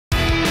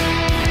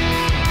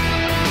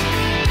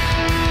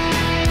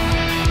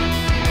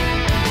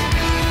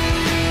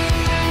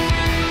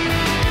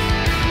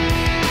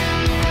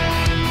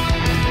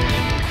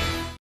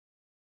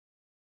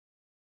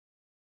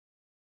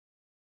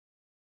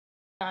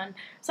on.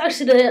 So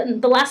actually,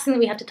 the last thing that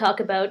we have to talk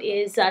about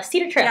is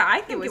Cedar Trail. Yeah,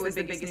 I think it was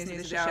the biggest news of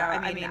the show.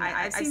 I mean,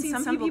 I've seen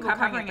some people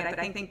covering it, but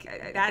I think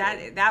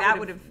that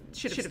would have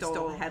should have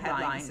stole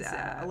headlines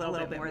a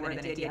little bit more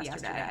than it did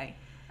yesterday.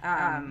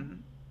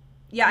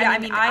 Yeah, I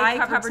mean, I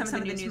covered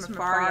some of the news from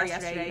afar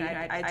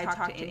yesterday. I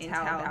talked to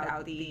Intel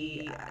about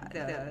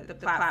the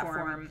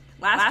platform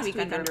last week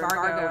under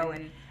embargo,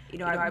 and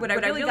what I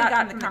really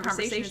got from the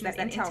conversation is that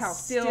Intel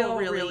still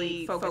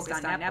really focused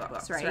on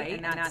netbooks, right?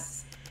 And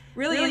that's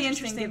really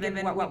interesting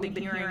given what we've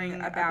been hearing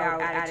about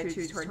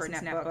attitudes towards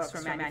netbooks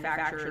from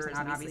manufacturers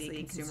and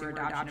obviously consumer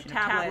adoption of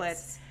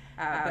tablets.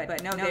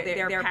 But no,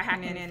 they're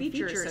packing in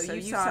features. So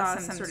you saw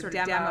some sort of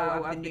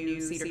demo of the new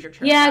Cedar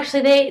Trail. Yeah,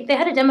 actually, they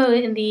had a demo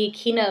in the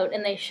keynote,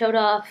 and they showed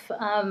off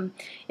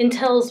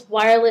Intel's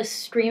wireless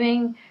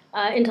streaming,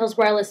 Intel's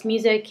wireless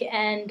music,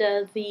 and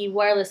the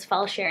wireless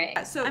file sharing.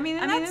 So I mean,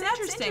 that's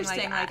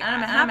interesting. Like,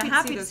 I'm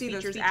happy to see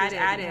those features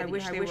added. I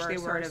wish they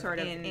were sort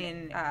of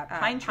in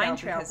Pine Trail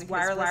because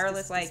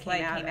wireless display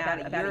came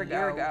out about a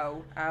year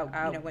ago.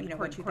 When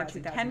Core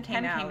 2010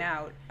 came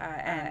out,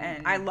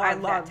 and I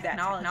love that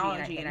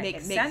technology, and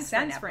it makes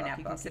sense for a netbook.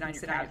 You can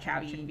sit on your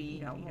couch and be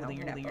holding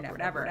your netbook or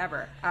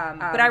whatever.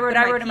 But I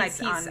wrote in my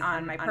piece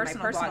on my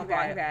personal blog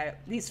that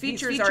these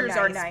features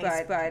are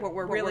nice, but what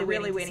we're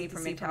really waiting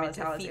for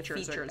Intel is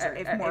features,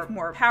 if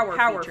more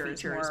power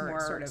features,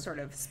 more sort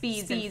of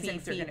speeds and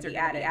feeds are going to be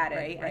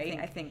added, right?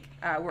 I think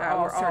we're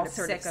all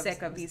sort of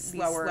sick of these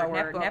slower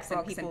netbooks,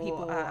 and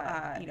people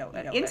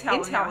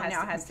Intel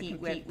now has to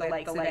compete with the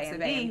likes of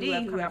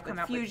AMD, who have come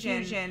out with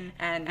Fusion,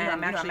 and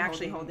I'm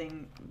actually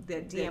holding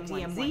the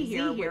DM1Z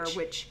here,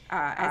 which,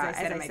 as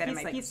I said in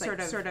my piece,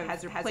 sort of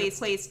has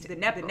replaced the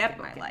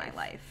netbook in my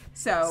life.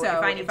 So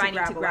if I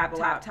need to grab a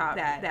laptop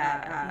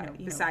that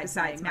besides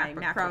my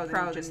MacBook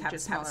Pro, just have a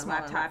smaller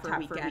laptop for a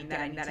weekend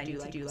that I need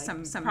to do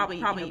some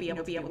probably be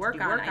able to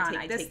work on.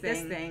 I take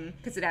this thing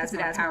because it has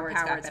more power,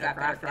 it's got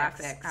better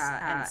graphics,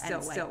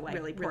 and still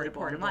really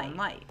portable and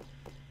light.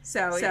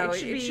 So it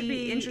should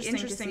be interesting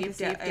to see if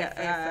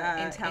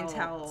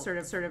Intel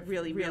sort of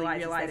really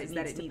realizes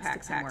that it needs to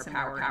pack some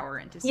more power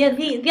into. Yeah,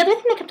 the other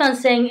thing they kept on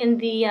saying in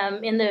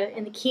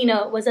the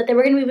keynote was that they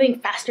were going to be moving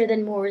faster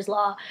than Moore's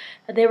law.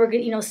 That they were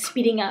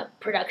speeding up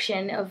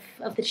production of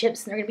the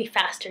chips, and they're going to be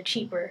faster,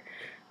 cheaper,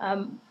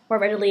 more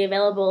readily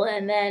available.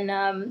 And then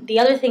the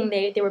other thing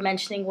they were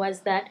mentioning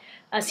was that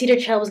Cedar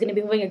Trail was going to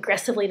be moving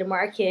aggressively to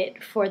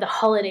market for the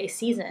holiday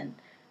season.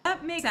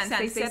 That makes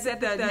sense. They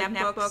said that the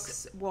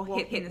netbooks will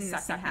hit in the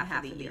second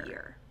half of the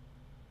year.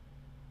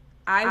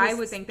 I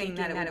was thinking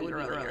that it would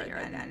be earlier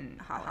than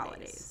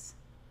holidays.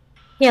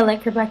 Yeah,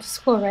 like for back to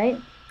school, right?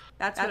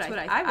 That's what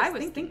I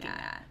was thinking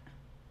that.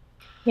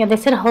 Yeah, they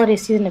said holiday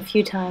season a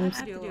few times. I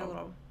have to do a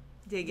little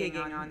digging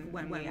on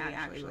when we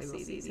actually will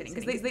see these hitting.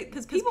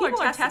 Because people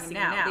are testing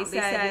them now. They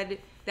said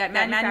that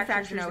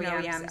manufacturers and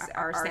OEMs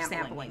are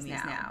sampling these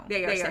now.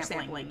 They are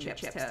sampling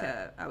chips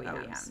to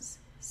OEMs.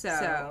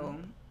 So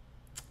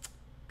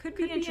could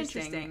be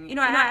interesting.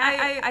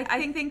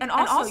 I think, and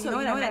also,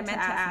 what I meant to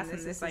ask, and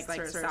this is like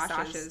sort of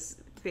Sasha's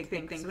big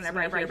things.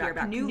 Whenever I hear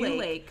about New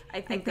Lake, I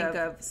think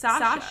of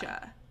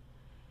Sasha.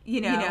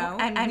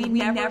 And we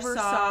never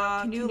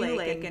saw New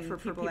Lake, and for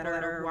people that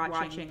are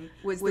watching,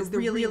 was the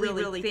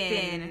really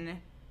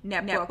thin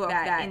netbook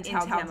that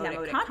Intel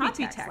demoed at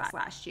Computex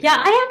last year. Yeah,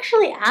 I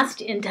actually asked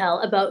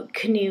Intel about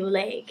Canoe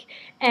Lake,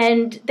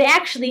 and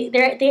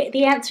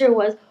the answer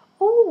was,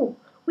 oh,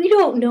 we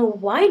don't know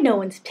why no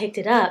one's picked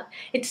it up.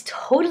 It's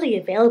totally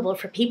available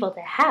for people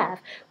to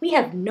have. We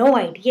have no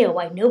idea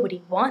why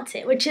nobody wants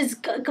it, which is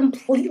a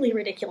completely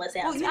ridiculous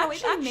answer. Well,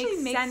 it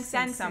actually makes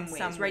sense in some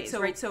ways,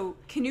 right? So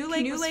Canoe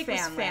Lake was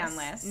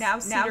fanless. Now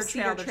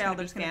Cedar Trail,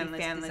 there's going to be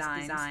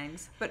fanless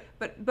designs.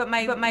 But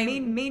my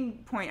main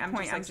point I'm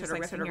sort of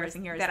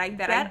referencing here is that I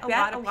bet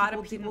a lot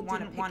of people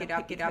didn't want to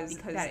pick it up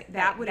because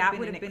that would have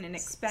been an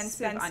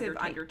expensive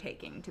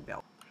undertaking to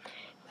build.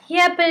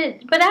 Yeah,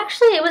 but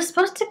actually, it was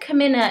supposed to come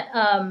in at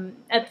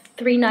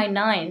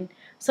 $399.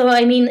 So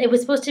I mean, it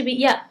was supposed to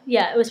be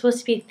it was supposed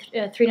to be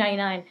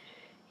 $399.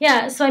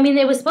 Yeah, so I mean,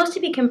 it was supposed to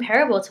be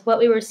comparable to what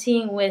we were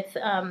seeing with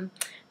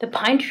the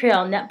Pine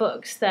Trail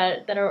netbooks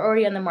that are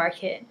already on the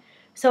market.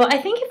 So I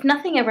think if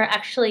nothing ever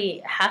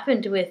actually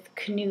happened with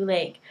Canoe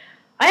Lake,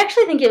 I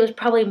actually think it was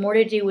probably more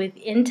to do with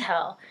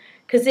Intel,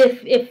 because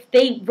if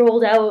they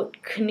rolled out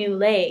Canoe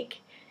Lake,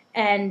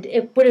 and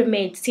it would have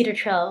made Cedar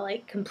Trail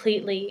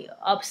completely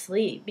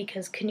obsolete,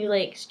 because Canoe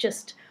Lake's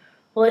just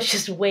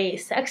way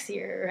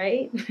sexier,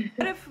 right?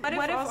 What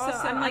if also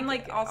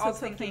I'm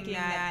also thinking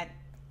that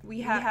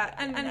we have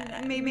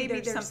and maybe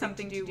there's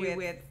something to do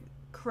with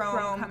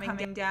Chrome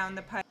coming down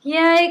the pipe.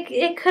 Yeah,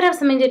 it could have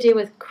something to do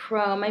with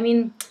Chrome. I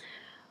mean,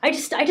 I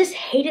just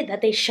hate it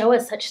that they show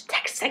us such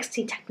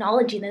sexy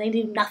technology and then they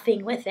do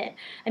nothing with it.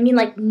 I mean,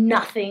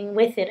 nothing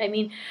with it. I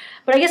mean,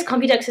 but I guess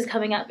Computex is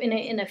coming up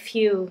in a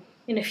few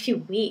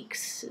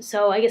weeks,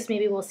 so I guess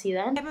maybe we'll see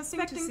that. I'm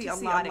expecting to see a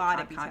lot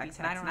of Computex,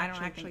 and I don't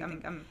actually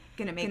think I'm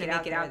make it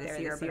out there this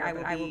year, but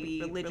I will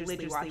be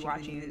religiously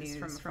watching the news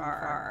from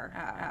afar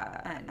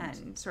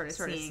and sort of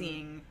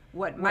seeing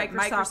what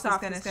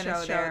Microsoft is going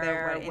to show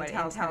there, what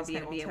Intel's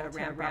going to be able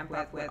to ramp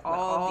up with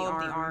all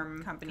of the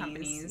ARM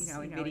companies,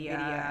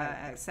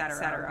 NVIDIA, et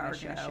cetera, are going to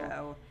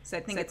show. So I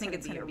think it's going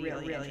to be a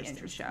really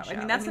interesting show. I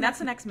mean, that's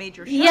the next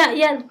major show.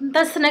 Yeah,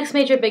 that's the next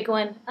major big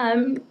one.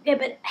 Yeah,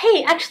 but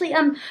hey, actually,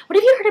 what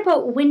have you heard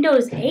about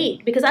Windows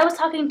 8? Because I was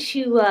talking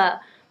to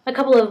a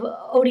couple of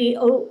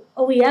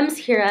OEMs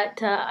here at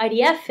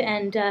IDF,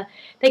 and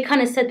they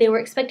kind of said they were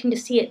expecting to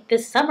see it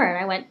this summer, and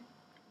I went,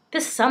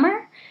 this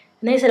summer?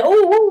 And they said,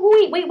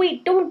 "Oh,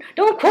 wait! Don't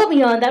quote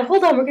me on that.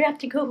 Hold on, we're gonna have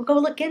to go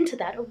look into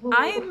that."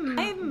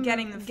 I'm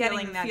getting the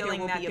feeling that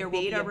there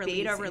will be a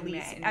beta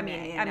release.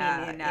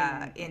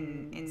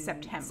 In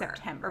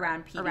September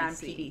around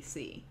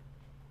PDC.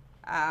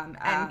 And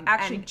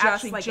actually,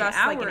 just like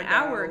an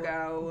hour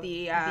ago,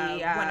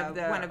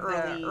 one of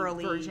the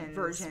early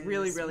versions,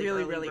 really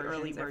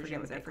early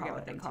versions, I forget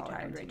what they call it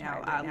right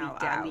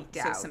now, leaked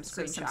out. So some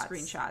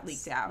screenshots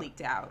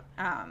leaked out.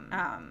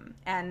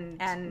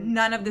 And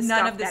none of the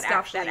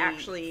stuff that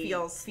actually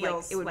feels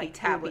like it would be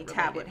tablet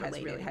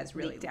has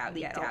really leaked out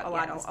yet. A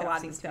lot of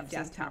stuff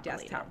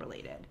desktop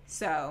related.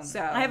 So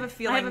I have a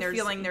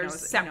feeling there's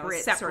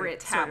separate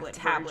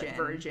tablet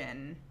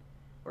version.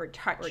 Or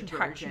touch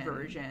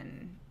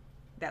version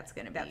that's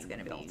going to be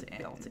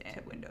built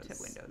into Windows.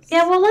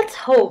 Yeah, well, let's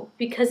hope,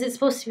 because it's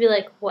supposed to be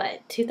like,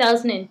 what,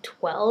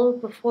 2012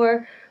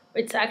 before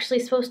it's actually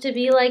supposed to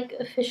be like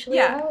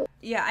officially out?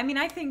 Yeah, I mean,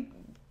 I think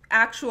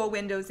actual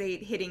Windows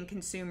 8 hitting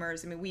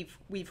consumers, I mean,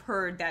 we've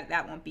heard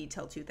that won't be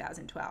till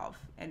 2012,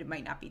 and it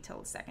might not be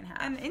till the second half.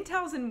 And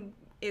Intel's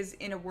is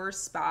in a worse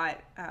spot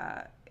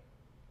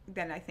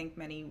than I think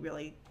many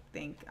really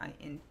think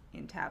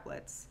in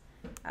tablets.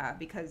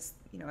 Because,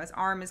 as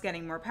ARM is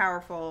getting more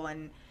powerful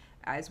and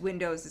as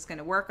Windows is going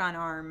to work on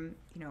ARM,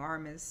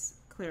 ARM is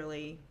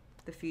clearly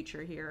the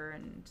future here,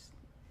 and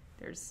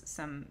there's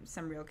some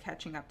real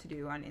catching up to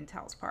do on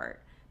Intel's part.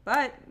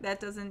 But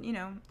that doesn't,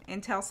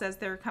 Intel says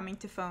they're coming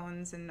to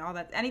phones and all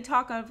that. Any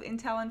talk of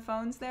Intel and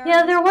phones there?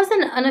 Yeah, there was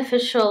an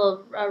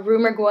unofficial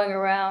rumor going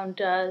around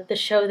the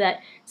show that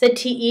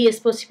ZTE is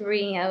supposed to be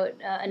bringing out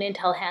an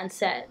Intel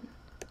handset.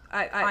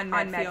 On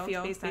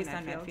Medfield, based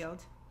on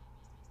Medfield.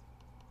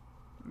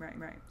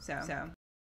 Right. So